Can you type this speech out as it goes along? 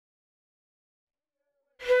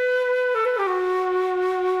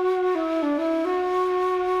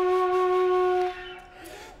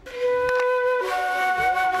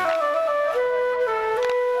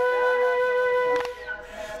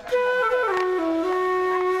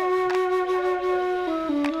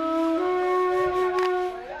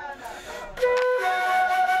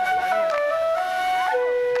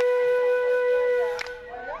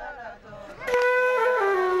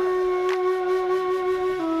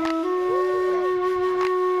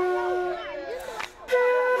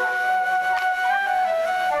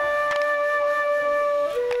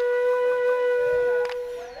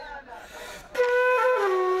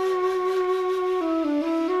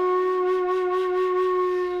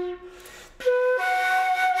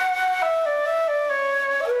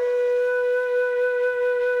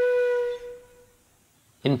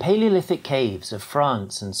In Paleolithic caves of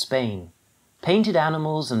France and Spain, painted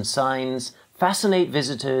animals and signs fascinate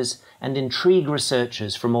visitors and intrigue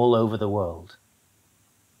researchers from all over the world.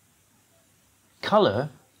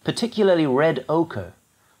 Color, particularly red ochre,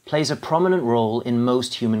 plays a prominent role in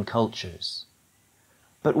most human cultures.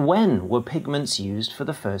 But when were pigments used for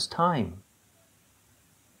the first time?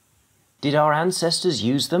 Did our ancestors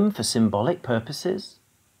use them for symbolic purposes?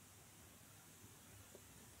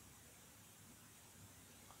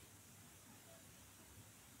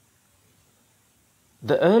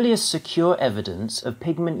 The earliest secure evidence of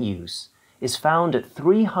pigment use is found at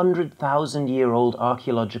 300,000-year-old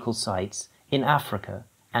archaeological sites in Africa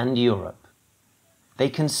and Europe. They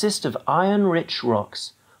consist of iron-rich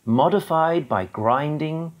rocks modified by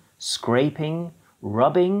grinding, scraping,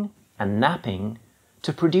 rubbing, and knapping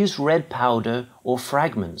to produce red powder or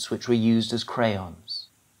fragments which were used as crayons.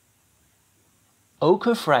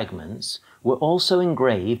 Ochre fragments were also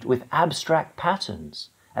engraved with abstract patterns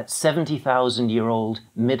at 70,000-year-old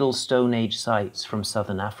Middle Stone Age sites from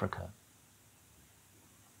southern Africa.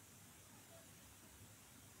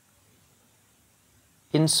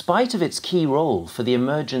 In spite of its key role for the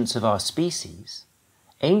emergence of our species,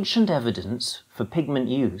 ancient evidence for pigment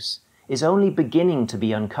use is only beginning to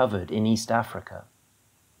be uncovered in East Africa.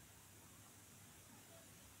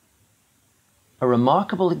 A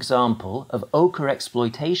remarkable example of ochre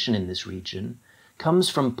exploitation in this region comes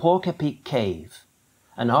from Porc-Epic Cave,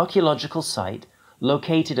 an archaeological site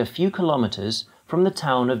located a few kilometers from the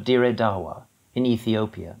town of Dawa in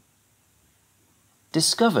Ethiopia.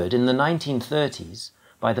 Discovered in the 1930s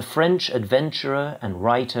by the French adventurer and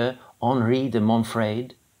writer Henri de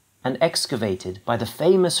Montfrède, and excavated by the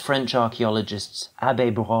famous French archaeologists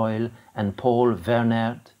Abbé Breuil and Paul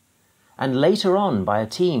Vernert, and later on by a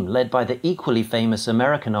team led by the equally famous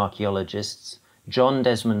American archaeologists John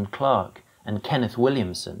Desmond Clark and Kenneth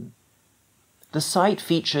Williamson, the site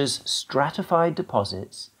features stratified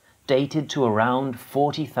deposits dated to around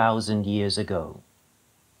 40,000 years ago.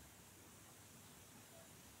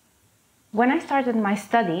 When I started my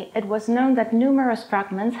study, it was known that numerous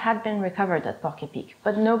fragments had been recovered at Porc-Epic,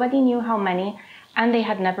 but nobody knew how many, and they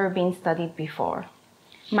had never been studied before.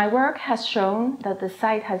 My work has shown that the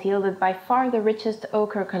site has yielded by far the richest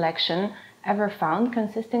ochre collection ever found,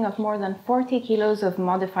 consisting of more than 40 kilos of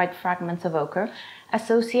modified fragments of ochre,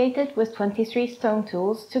 associated with 23 stone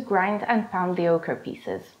tools to grind and pound the ochre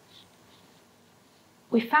pieces.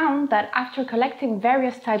 We found that after collecting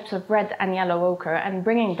various types of red and yellow ochre and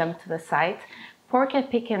bringing them to the site,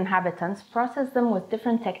 Porc-Epic inhabitants processed them with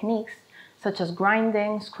different techniques, such as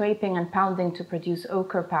grinding, scraping, and pounding to produce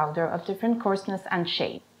ochre powder of different coarseness and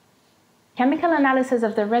shape. Chemical analysis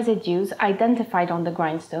of the residues identified on the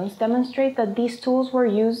grindstones demonstrate that these tools were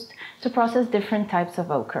used to process different types of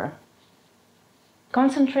ochre.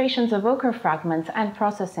 Concentrations of ochre fragments and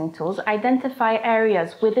processing tools identify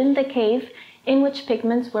areas within the cave in which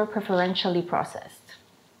pigments were preferentially processed.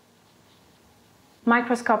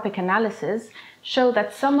 Microscopic analysis show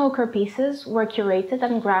that some ochre pieces were curated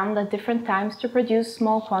and ground at different times to produce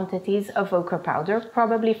small quantities of ochre powder,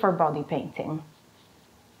 probably for body painting.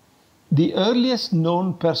 The earliest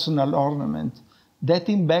known personal ornament,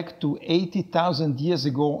 dating back to 80,000 years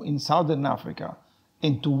ago in southern Africa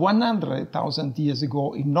and to 100,000 years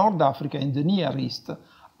ago in North Africa and the Near East,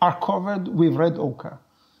 are covered with red ochre.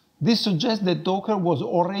 This suggests that ochre was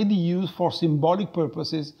already used for symbolic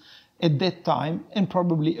purposes at that time and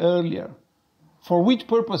probably earlier. For which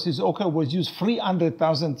purposes ochre was used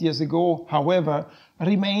 300,000 years ago, however,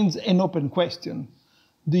 remains an open question.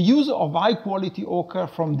 The use of high-quality ochre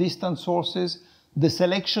from distant sources, the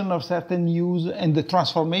selection of certain hues, and the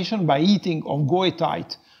transformation by heating of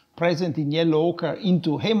goethite, present in yellow ochre,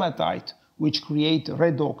 into hematite, which create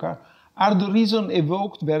red ochre, are the reason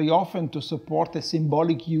evoked very often to support a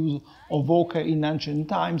symbolic use of ochre in ancient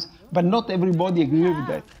times, but not everybody agrees with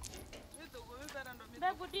that.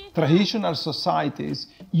 Traditional societies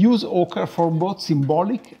use ochre for both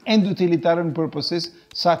symbolic and utilitarian purposes,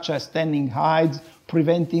 such as tanning hides,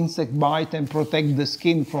 prevent insect bite, and protect the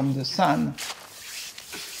skin from the sun.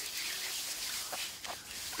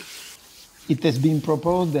 It has been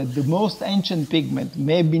proposed that the most ancient pigment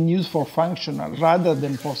may have been used for functional rather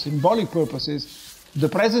than for symbolic purposes. The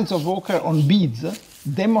presence of ochre on beads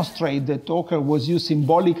demonstrates that ochre was used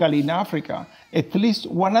symbolically in Africa at least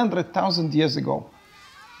 100,000 years ago.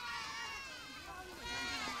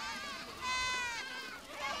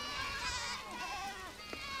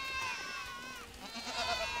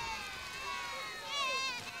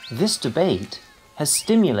 This debate has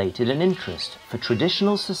stimulated an interest for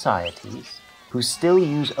traditional societies who still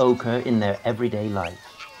use ochre in their everyday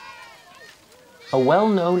life. A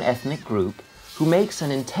well-known ethnic group who makes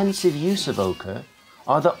an intensive use of ochre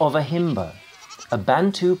are the Ovahimba, a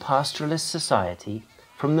Bantu pastoralist society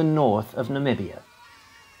from the north of Namibia.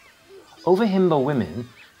 Ovahimba women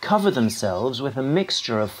cover themselves with a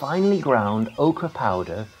mixture of finely ground ochre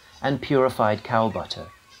powder and purified cow butter.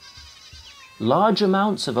 Large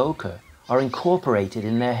amounts of ochre are incorporated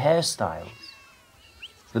in their hairstyles.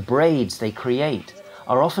 The braids they create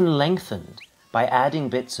are often lengthened by adding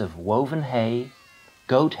bits of woven hay,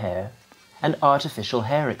 goat hair, and artificial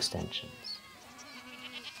hair extensions.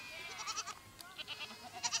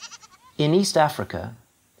 In East Africa,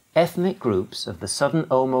 ethnic groups of the southern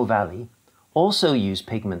Omo Valley also use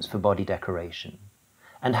pigments for body decoration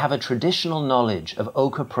and have a traditional knowledge of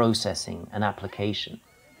ochre processing and application.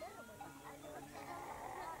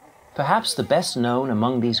 Perhaps the best known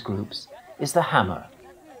among these groups is the Hamar.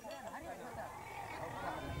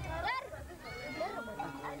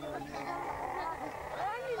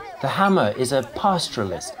 The Hamar is a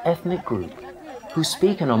pastoralist ethnic group who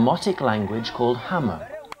speak an Omotic language called Hamar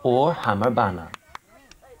or Hamarbana.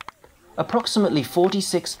 Approximately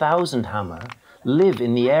 46,000 Hamar live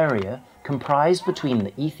in the area comprised between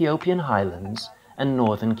the Ethiopian highlands and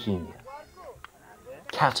northern Kenya.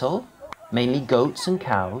 Cattle, mainly goats and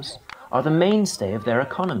cows, are the mainstay of their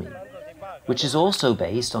economy, which is also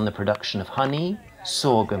based on the production of honey,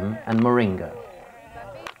 sorghum, and moringa.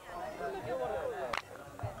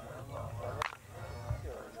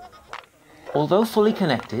 Although fully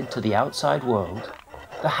connected to the outside world,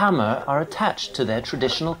 the Hamar are attached to their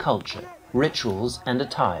traditional culture, rituals, and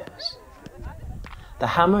attires. The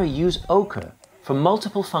Hamar use ochre for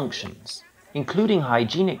multiple functions, including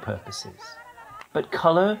hygienic purposes, but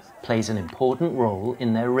color plays an important role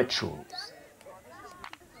in their rituals.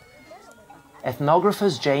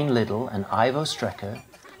 Ethnographers Jane Liddell and Ivo Strecker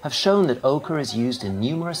have shown that ochre is used in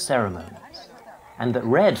numerous ceremonies, and that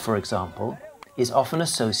red, for example, is often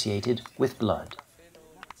associated with blood.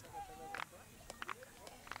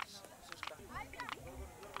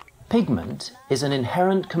 Pigment is an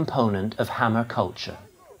inherent component of Hamar culture.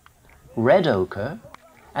 Red ochre,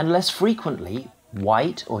 and less frequently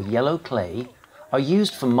white or yellow clay, are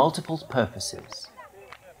used for multiple purposes.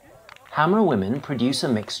 Hamar women produce a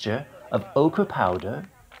mixture of ochre powder,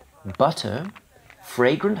 butter,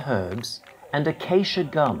 fragrant herbs, and acacia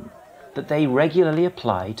gum that they regularly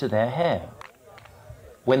apply to their hair.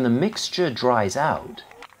 When the mixture dries out,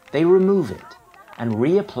 they remove it and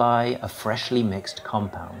reapply a freshly mixed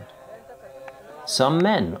compound. Some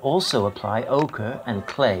men also apply ochre and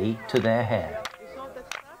clay to their hair.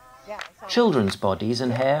 Children's bodies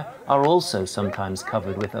and hair are also sometimes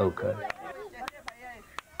covered with ochre.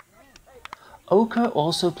 Ochre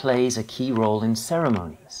also plays a key role in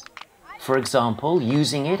ceremonies, for example,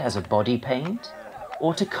 using it as a body paint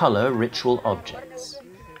or to color ritual objects.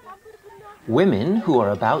 Women who are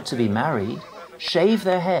about to be married shave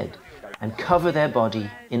their head and cover their body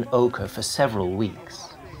in ochre for several weeks.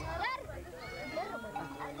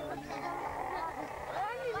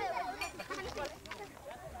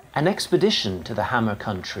 An expedition to the Hamar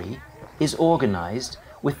country is organized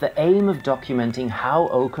with the aim of documenting how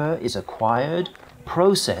ochre is acquired,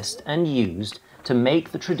 processed, and used to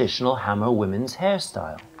make the traditional Hamar women's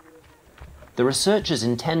hairstyle. The researchers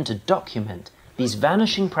intend to document these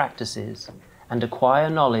vanishing practices and acquire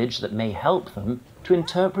knowledge that may help them to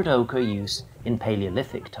interpret ochre use in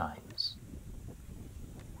Paleolithic times.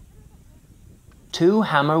 Two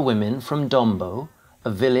Hamar women from Dombo, a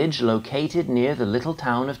village located near the little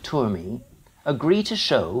town of Turmi, agree to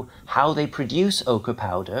show how they produce ochre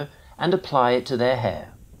powder and apply it to their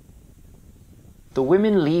hair. The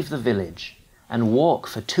women leave the village and walk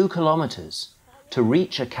for 2 kilometers to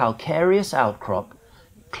reach a calcareous outcrop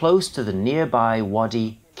close to the nearby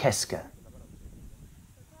Wadi Keska.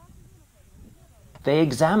 They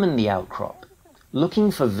examine the outcrop,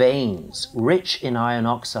 looking for veins rich in iron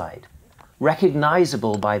oxide,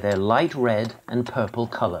 recognizable by their light red and purple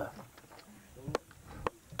color.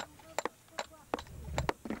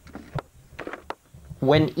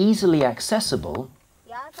 When easily accessible,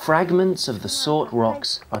 fragments of the sought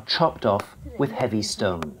rocks are chopped off with heavy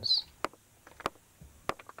stones.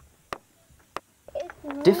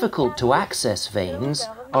 Difficult to access veins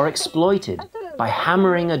are exploited by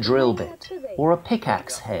hammering a drill bit or a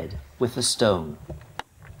pickaxe head with a stone.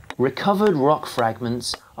 Recovered rock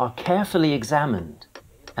fragments are carefully examined,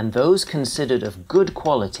 and those considered of good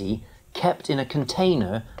quality kept in a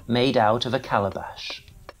container made out of a calabash.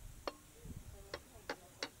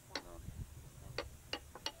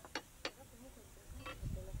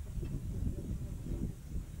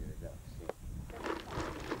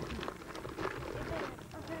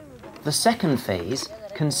 The second phase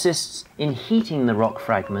consists in heating the rock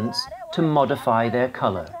fragments to modify their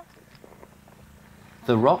color.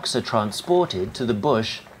 The rocks are transported to the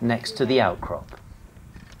bush next to the outcrop.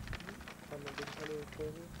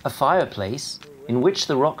 A fireplace, in which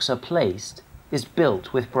the rocks are placed, is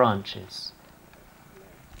built with branches.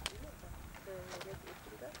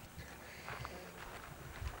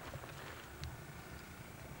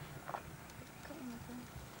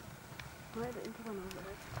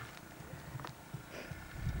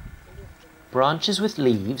 Branches with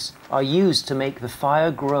leaves are used to make the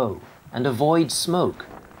fire grow and avoid smoke,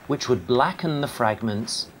 which would blacken the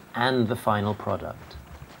fragments and the final product.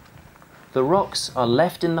 The rocks are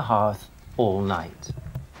left in the hearth all night.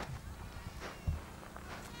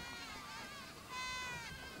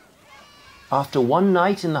 After one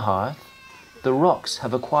night in the hearth, the rocks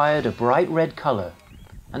have acquired a bright red color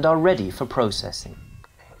and are ready for processing.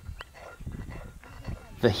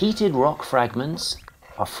 The heated rock fragments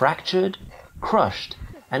are fractured, crushed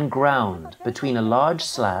and ground between a large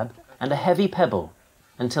slab and a heavy pebble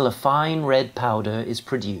until a fine red powder is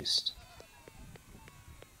produced.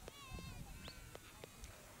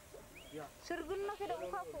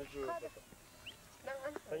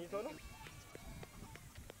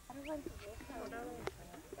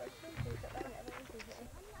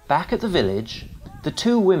 Back at the village, the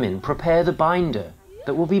two women prepare the binder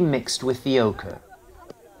that will be mixed with the ochre.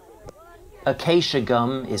 Acacia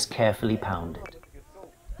gum is carefully pounded.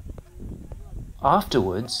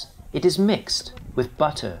 Afterwards, it is mixed with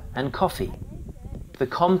butter and coffee. The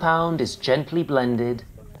compound is gently blended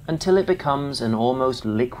until it becomes an almost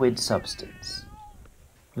liquid substance.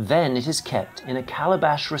 Then it is kept in a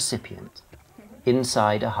calabash recipient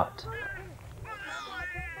inside a hut.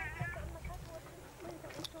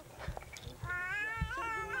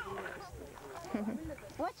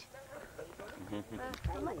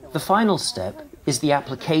 The final step is the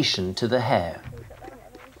application to the hair.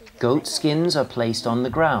 Goat skins are placed on the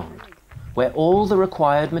ground, where all the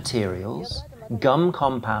required materials, gum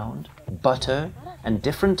compound, butter, and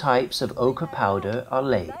different types of ochre powder are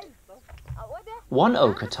laid. One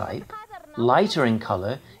ochre type, lighter in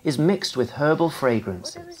color, is mixed with herbal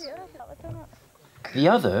fragrances. The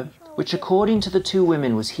other, which according to the two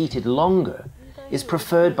women was heated longer, is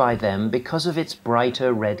preferred by them because of its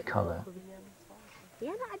brighter red color.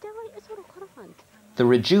 The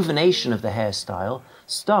rejuvenation of the hairstyle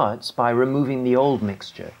starts by removing the old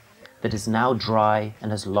mixture that is now dry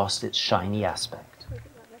and has lost its shiny aspect.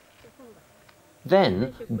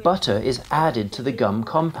 Then butter is added to the gum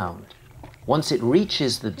compound. Once it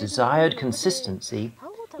reaches the desired consistency,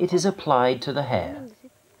 it is applied to the hair.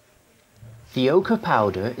 The ochre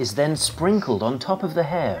powder is then sprinkled on top of the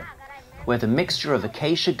hair, where the mixture of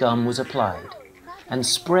acacia gum was applied, and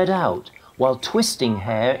spread out while twisting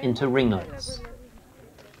hair into ringlets.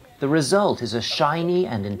 The result is a shiny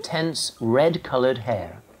and intense red-colored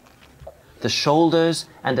hair. The shoulders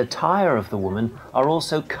and attire of the woman are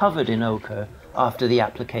also covered in ochre after the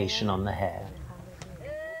application on the hair.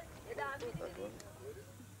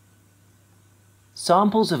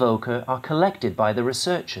 Samples of ochre are collected by the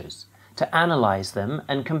researchers to analyze them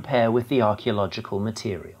and compare with the archaeological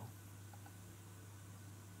material.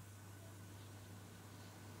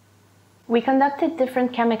 We conducted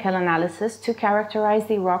different chemical analysis to characterize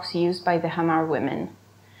the rocks used by the Hamar women.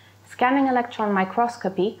 Scanning electron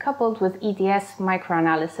microscopy coupled with EDS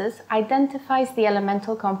microanalysis identifies the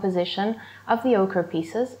elemental composition of the ochre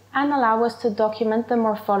pieces and allow us to document the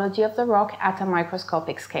morphology of the rock at a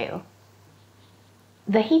microscopic scale.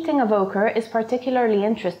 The heating of ochre is particularly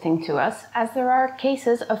interesting to us as there are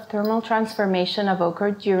cases of thermal transformation of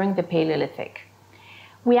ochre during the Paleolithic.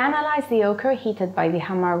 We analyzed the ochre heated by the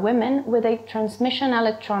Hamar women with a transmission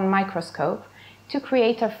electron microscope to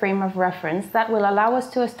create a frame of reference that will allow us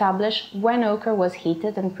to establish when ochre was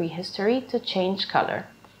heated in prehistory to change color.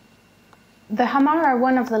 The Hamar are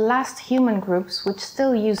one of the last human groups which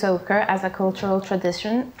still use ochre as a cultural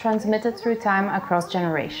tradition transmitted through time across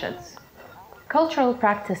generations. Cultural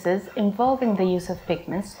practices involving the use of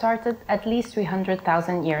pigments started at least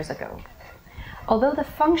 300,000 years ago. Although the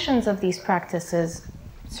functions of these practices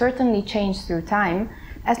certainly changed through time,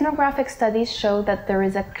 ethnographic studies show that there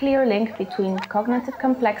is a clear link between cognitive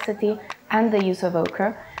complexity and the use of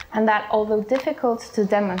ochre, and that although difficult to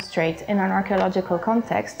demonstrate in an archaeological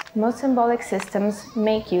context, most symbolic systems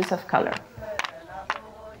make use of color.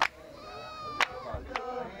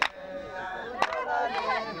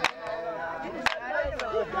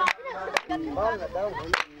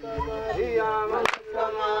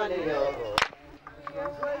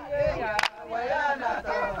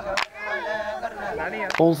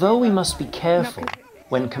 Although we must be careful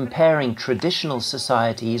when comparing traditional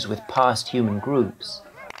societies with past human groups,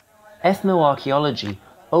 ethnoarchaeology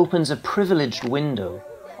opens a privileged window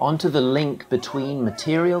onto the link between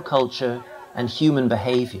material culture and human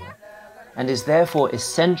behavior, and is therefore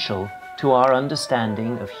essential to our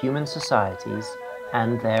understanding of human societies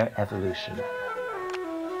and their evolution.